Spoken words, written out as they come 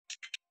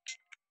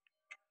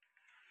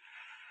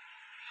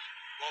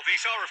Well,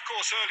 these are, of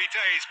course, early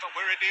days, but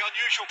we're in the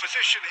unusual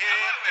position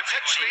here,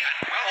 potentially,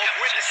 of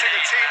witnessing a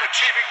team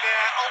achieving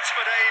their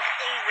ultimate aim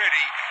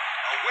already.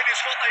 A win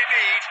is what they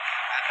need,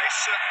 and they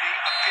certainly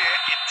appear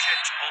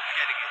intent on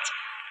getting it.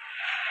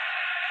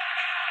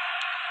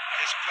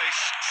 This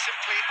place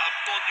simply a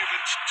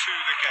monument to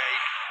the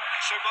game.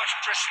 So much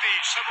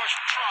prestige, so much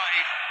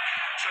pride,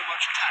 so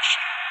much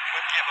passion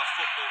whenever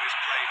football is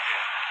played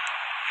here.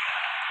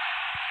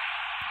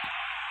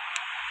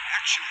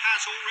 Action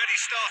has already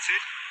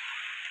started.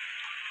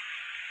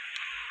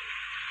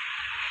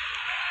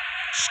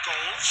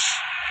 Scholes,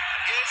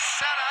 and here's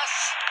Salas.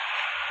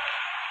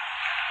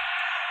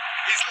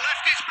 He's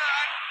left his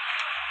man.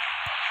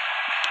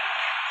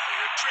 A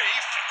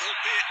reprieve,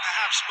 albeit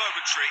perhaps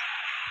momentary.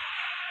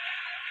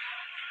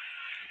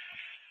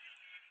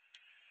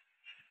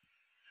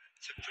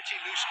 It's a pretty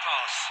loose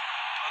pass.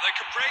 Oh, they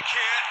can break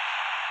here.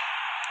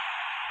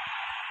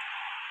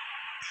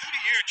 Who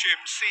do you,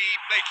 Jim, see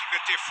making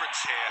the difference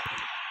here?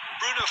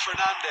 Bruno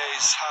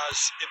Fernandes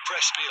has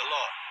impressed me a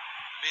lot.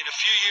 I mean, a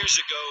few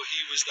years ago, he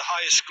was the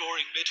highest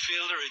scoring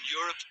midfielder in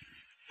Europe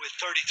with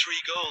 33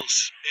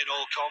 goals in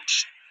all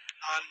comps.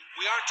 And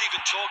we aren't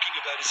even talking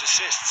about his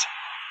assists.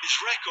 His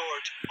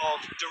record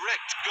of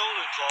direct goal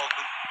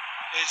involvement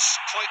is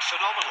quite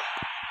phenomenal.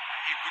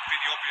 He would be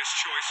the obvious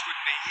choice,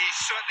 wouldn't he? He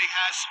certainly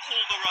has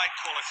all the right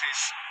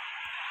qualities.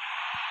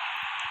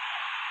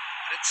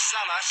 And it's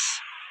Salas.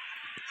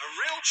 A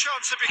real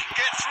chance if he can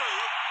get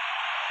through.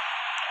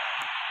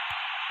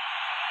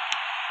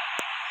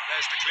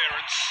 There's the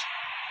clearance.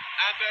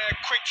 And they're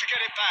quick to get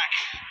it back.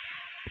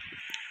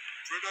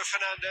 Bruno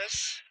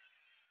Fernandes.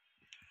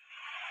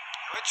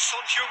 Now it's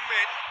Son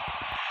Heung-min.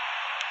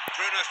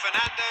 Bruno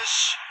Fernandes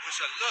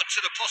was alert to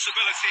the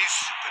possibilities,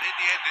 but in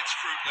the end it's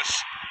fruitless.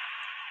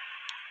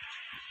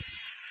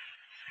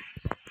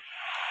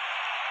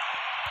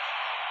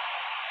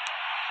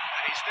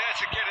 And he's there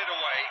to get it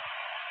away.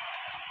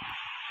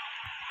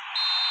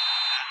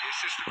 And the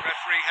assistant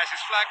referee has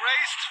his flag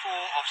raised for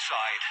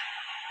offside.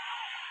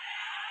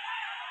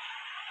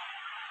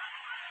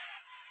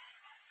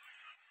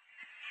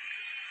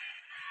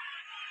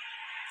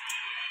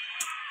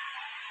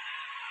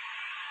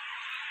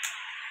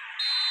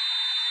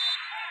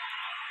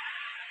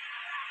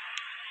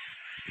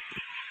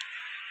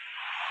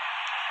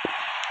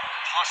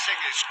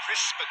 Passing is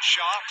crisp and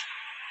sharp.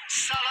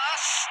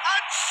 Salas,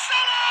 and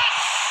Salas!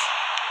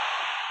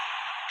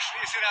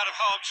 Clears it out of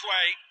harm's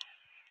way.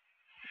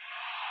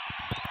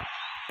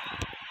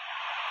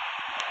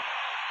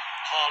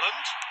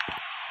 Haaland.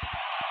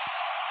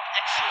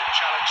 Excellent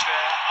challenge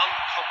there,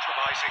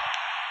 uncompromising.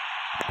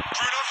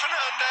 Bruno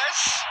Fernandes.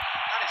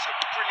 That is a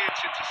brilliant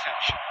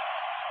interception.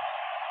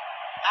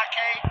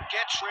 Ake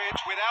gets rid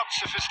without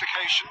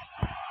sophistication.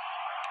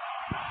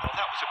 Well,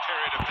 that was a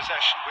period of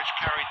possession which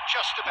carried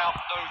just about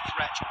no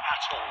threat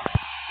at all.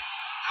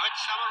 Now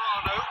it's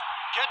Zamorano,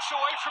 gets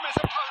away from his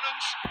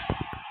opponents.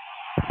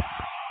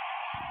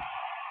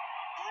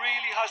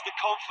 Really has the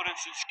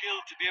confidence and skill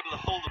to be able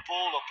to hold the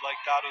ball up like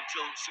that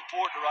until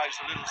support arrives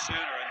a little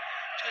sooner. And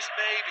just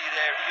maybe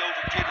there he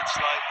overdid it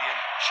slightly and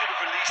should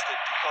have released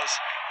it because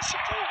the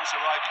support was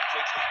arriving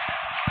quickly.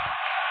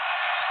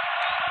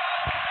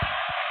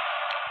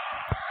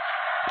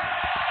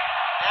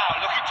 Now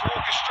looking to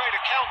orchestrate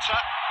a counter.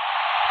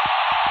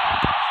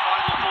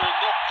 Final ball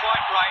not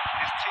quite right.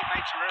 His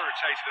teammates are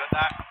irritated at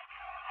that.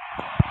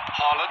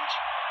 Haaland.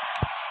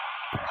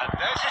 And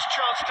there's his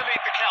chance to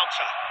lead the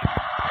counter.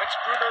 Now it's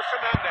Bruno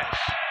Fernandes.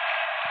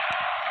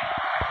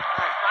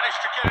 They've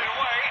managed to get it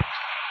away.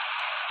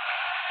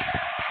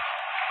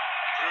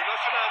 Bruno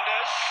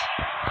Fernandes.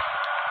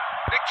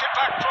 Nicked it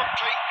back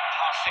promptly.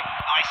 Passing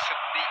nice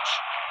and neat.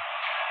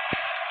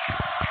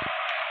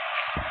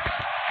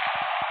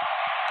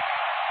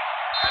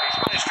 And he's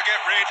managed to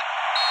get rid.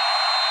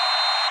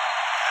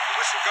 And the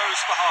whistle goes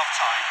for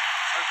half-time.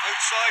 So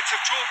both sides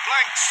have drawn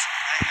blanks.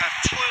 They have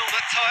toiled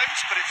at times,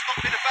 but it's not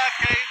been a bad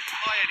game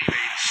by any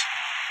means.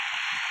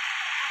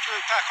 How do you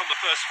look back on the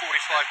first 45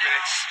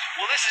 minutes?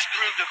 Well, this has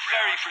proved a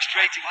very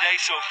frustrating day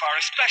so far,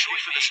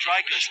 especially for the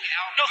strikers.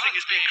 Nothing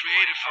has been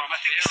created for them. I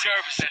think the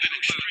service has been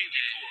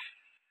extremely poor.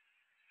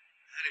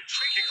 An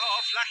intriguing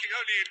half, lacking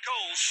only in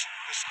goals.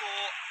 The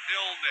score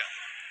 0-0.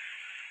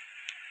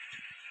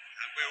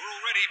 And we're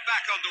already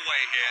back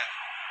underway here.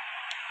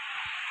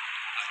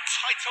 A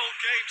tight old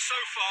game so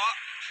far.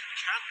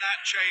 Can that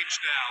change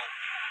now?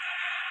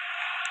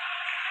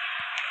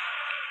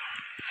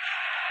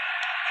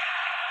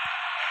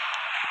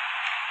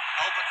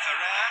 Albert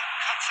Ferrer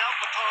cuts out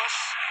the pass.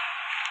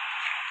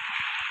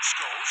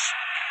 Scholes.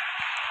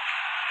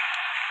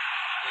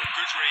 Oh,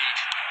 good read.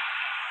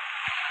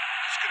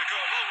 That's going to go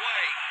a long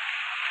way.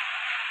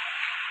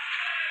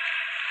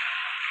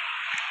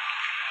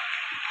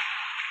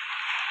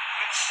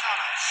 It's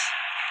Salas.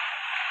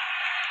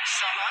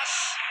 Salas.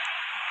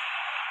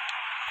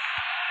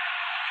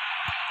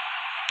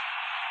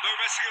 No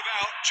messing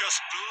about,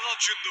 just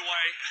bludgeoned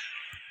away.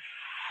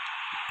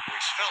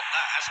 He's felt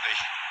that, hasn't he?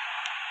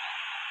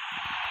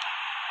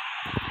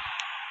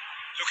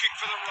 Looking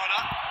for the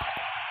runner.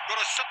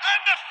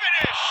 And the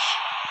finish!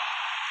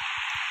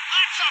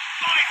 That's a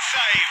fine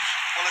save!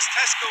 Well, as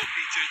Tesco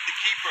Peter, the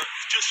keeper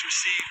has just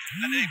received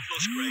an A+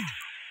 grade.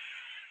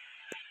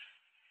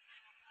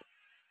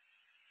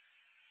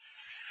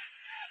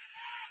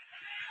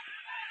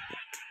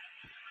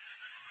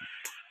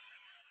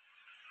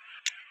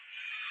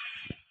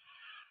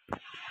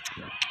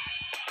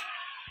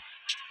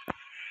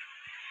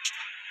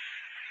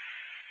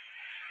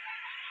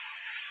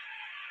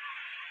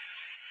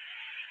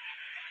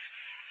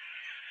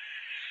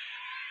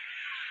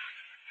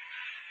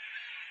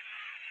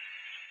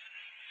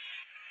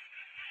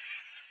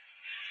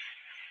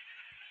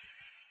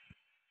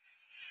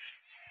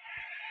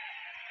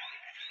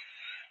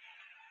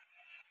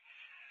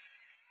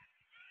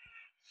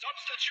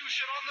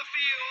 Substitution on the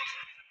field.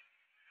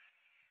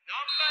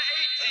 Number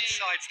 18. Both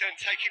sides then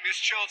taking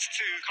this chance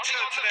to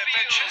turn to their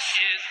benches.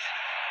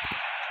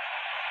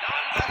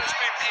 And that has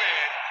been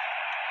cleared.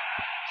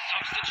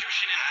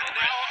 Substitution in And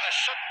progress. now a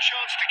sudden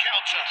chance to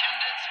counter. The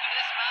attendance for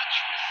this match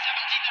was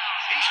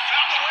 70,000. He's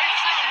found a way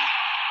through.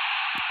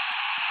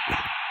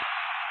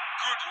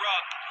 Good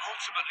run,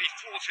 ultimately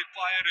thwarted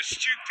by an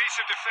astute piece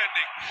of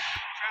defending.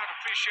 Crowd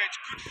appreciates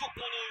good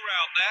football all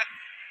round there.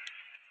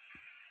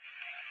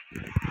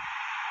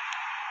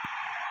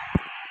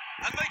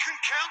 And they can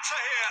counter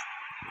here.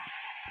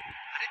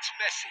 And it's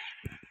Messi.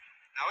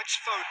 Now it's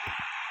Foden.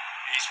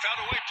 He's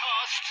found a way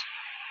past.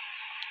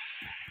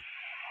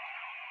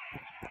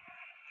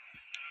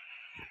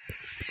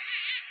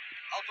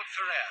 Albert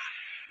Ferrer.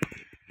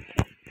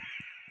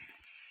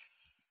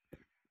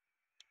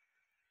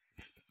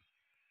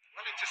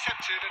 Well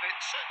intercepted, and it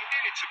certainly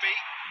needed to be.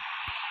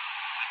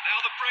 And now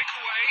the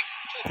breakaway.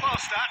 Poor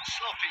pass that,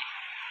 sloppy.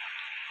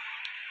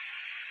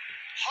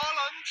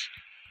 Haaland.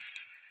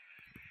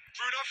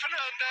 Bruno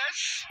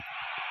Fernandes.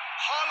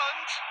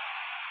 Haaland.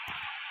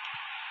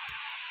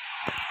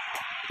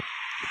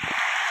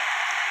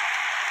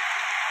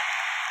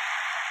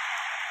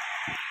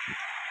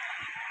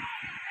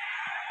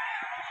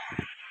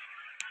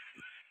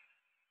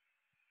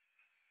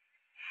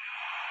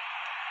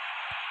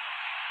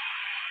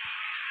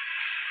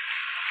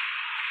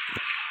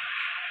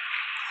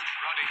 Good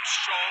running,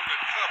 strong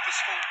and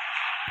purposeful.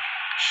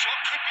 Shot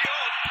could be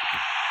on.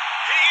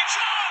 Hitting a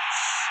chance!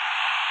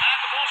 And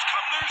the ball's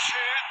come loose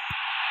here.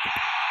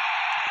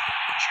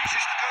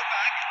 Chooses to go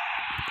back.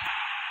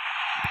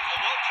 Oh,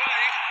 well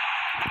played.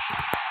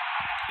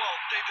 Well,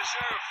 they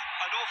deserve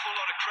an awful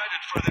lot of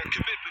credit for their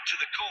commitment to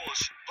the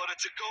cause, but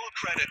it's a goal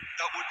credit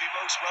that would be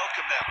most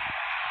welcome now.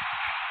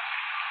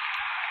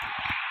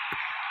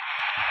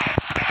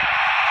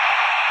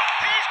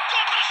 He's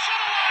got the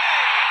shot away!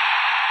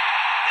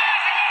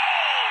 There's a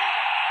goal!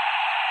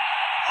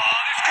 Oh,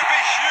 this could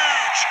be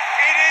huge.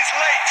 It is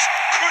late.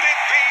 Could it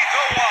be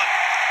the one?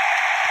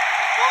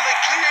 Well, they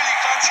clearly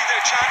fancy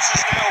their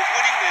chances now of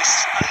winning this.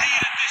 A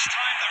lead at this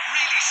time that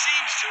really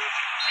seems to have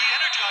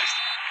re-energised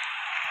them.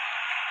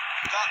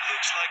 That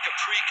looks like a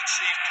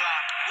preconceived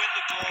plan. Win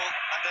the ball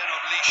and then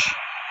unleash.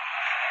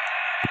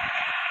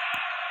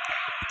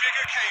 Big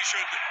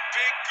occasion,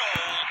 big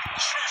goal,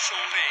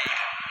 crucial lead.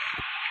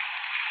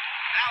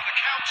 Now the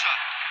counter.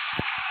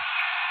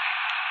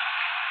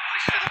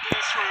 Nice little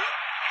ball through.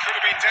 Could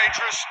have been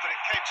dangerous, but it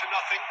came to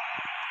nothing.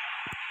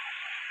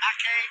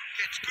 Ake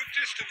gets good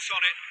distance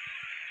on it.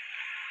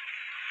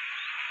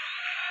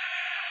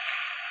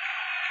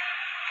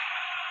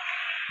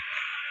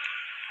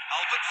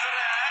 Albert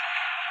Ferrer.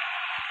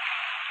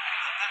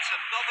 And that's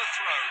another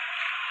throw.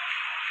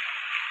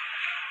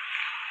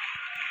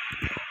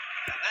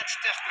 And that's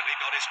definitely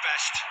not his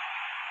best.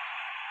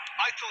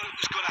 I thought it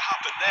was going to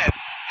happen then.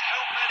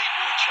 How many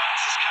more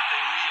chances can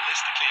they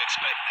realistically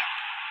expect now?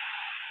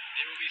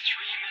 There will be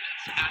 3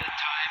 minutes added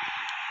time.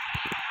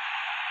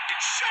 It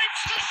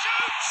shapes the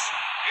shoot!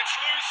 It's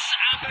loose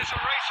and there's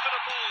a race for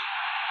the ball.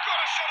 Got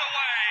a shot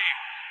away!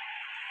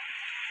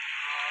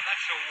 Oh,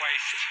 that's a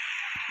waste.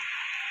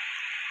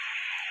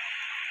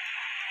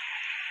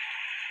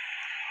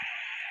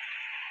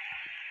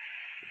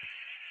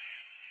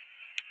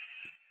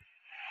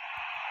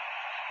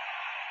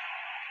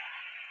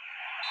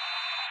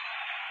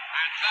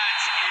 And that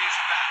is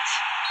that.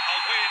 A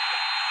win,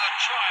 a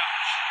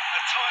triumph,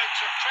 a time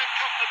to crank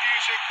up the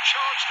music,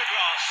 charge the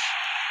glass.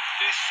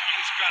 This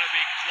is going to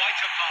be quite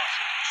a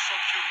party. Son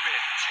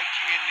Heung-min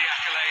taking in the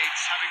accolades,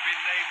 having been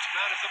named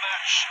man of the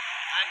match,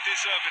 and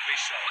deservedly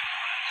so.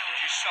 How would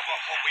you sum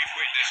up what we've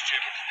witnessed,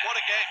 Jim? What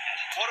a game,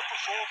 what a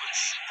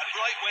performance. And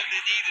right when they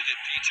needed it,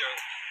 Peter.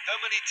 How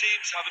many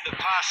teams have in the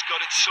past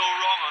got it so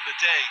wrong on the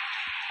day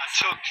and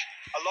took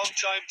a long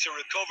time to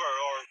recover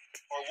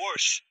or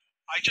worse?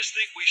 I just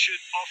think we should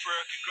offer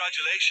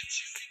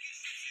congratulations.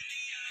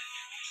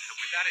 And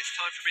with that, it's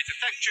time for me to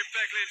thank Jim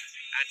Beglin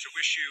and to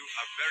wish you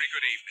a very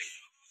good evening.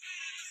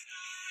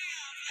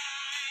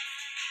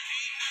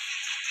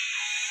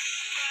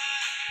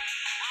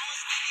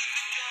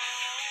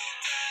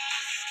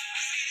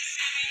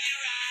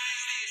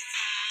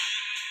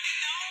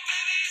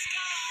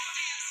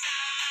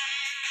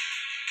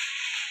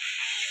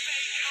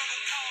 Come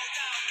and call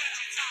down, but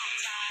you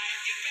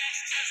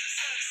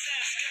There's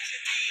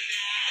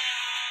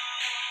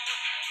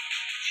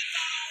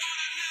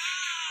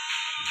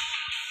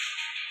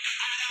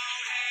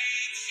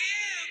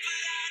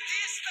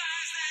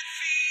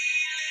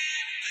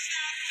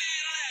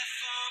nothing left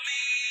for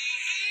me.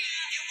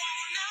 You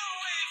won't know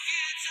if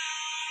you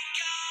don't.